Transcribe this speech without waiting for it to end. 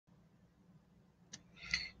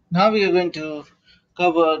Now we are going to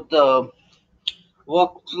cover the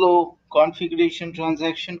workflow configuration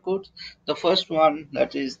transaction codes. The first one,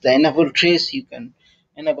 that is the enable trace. You can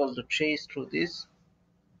enable the trace through this,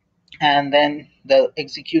 and then the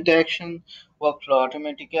execute action workflow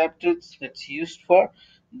automatic updates that's used for.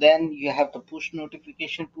 Then you have the push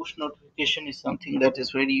notification. Push notification is something that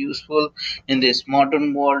is very useful in this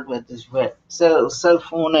modern world where this where cell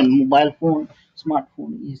phone and mobile phone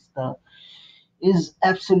smartphone is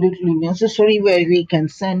absolutely necessary, where we can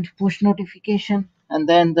send push notification. And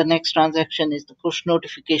then the next transaction is the push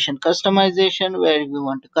notification customization, where we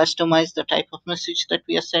want to customize the type of message that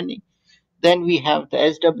we are sending. Then we have the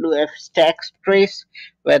SWF stack trace,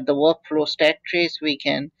 where the workflow stack trace we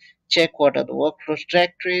can check what are the workflow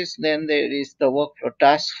stack trace. Then there is the workflow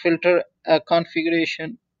task filter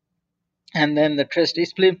configuration, and then the trace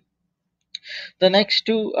display. The next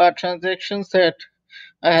two are transactions that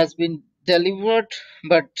has been delivered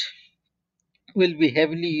but will be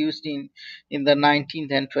heavily used in the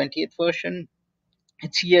 19th and 20th version.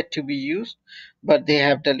 It's yet to be used, but they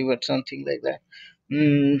have delivered something like that.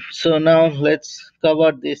 So now let's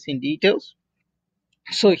cover this in details.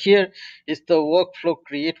 So here is the workflow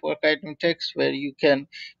create work item text, where you can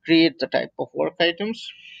create the type of work items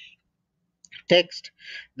text.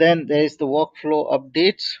 Then there is the workflow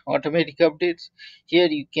updates, automatic updates. Here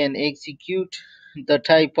you can execute the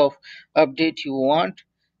type of update you want.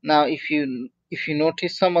 Now if you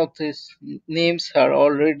notice, some of these names are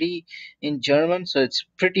already in German, so it's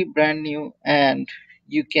pretty brand new, and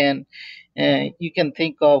you can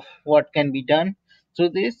think of what can be done through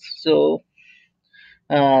this. So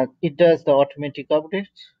it does the automatic updates.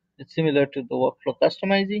 It's similar to the workflow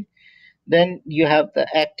customizing. Then you have the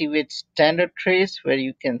activate standard trace, where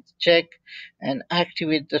you can check and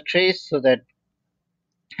activate the trace so that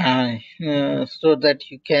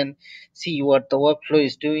you can see what the workflow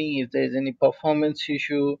is doing, if there is any performance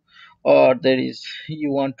issue, or there is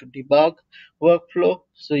you want to debug workflow,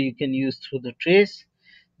 so you can use through the trace.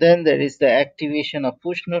 Then there is the activation of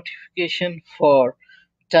push notification for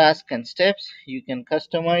task and steps. You can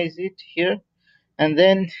customize it here. And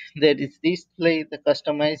then there is display the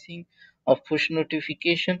customizing of push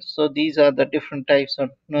notification. So these are the different types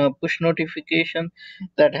of push notification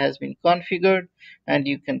that has been configured, and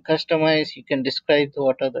you can customize, you can describe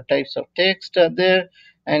what are the types of text are there,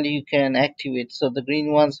 and you can activate. So the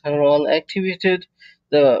green ones are all activated.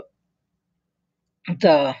 The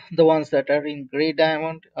the ones that are in gray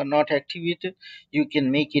diamond are not activated. You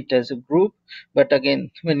can make it as a group, but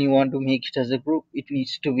again, when you want to make it as a group, it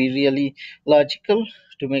needs to be really logical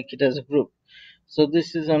to make it as a group. So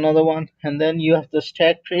this is another one. And then you have the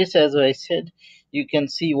stack trace. As I said, you can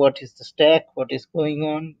see what is the stack, what is going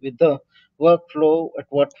on with the workflow, at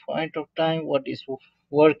what point of time, what is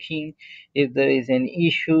working, if there is any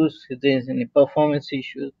issues, if there is any performance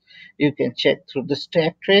issues, you can check through the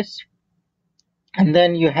stack trace. And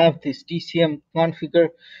then you have this TCM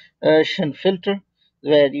configuration filter,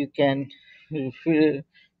 where you can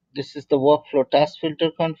this is the workflow task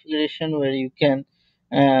filter configuration, where you can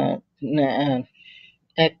uh,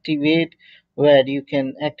 activate where you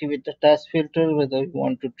can activate the task filter, whether you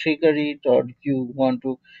want to trigger it or you want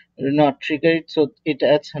to not trigger it. So it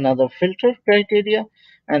adds another filter criteria.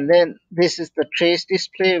 And then this is the trace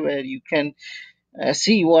display, where you can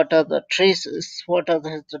see what are the traces, what are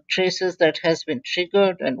the traces that has been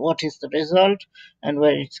triggered, and what is the result, and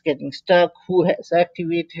where it's getting stuck, who has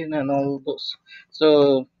activated, and all those.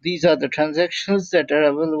 So these are the transactions that are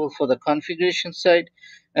available for the configuration side.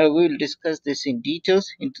 We will discuss this in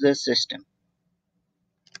details into the system.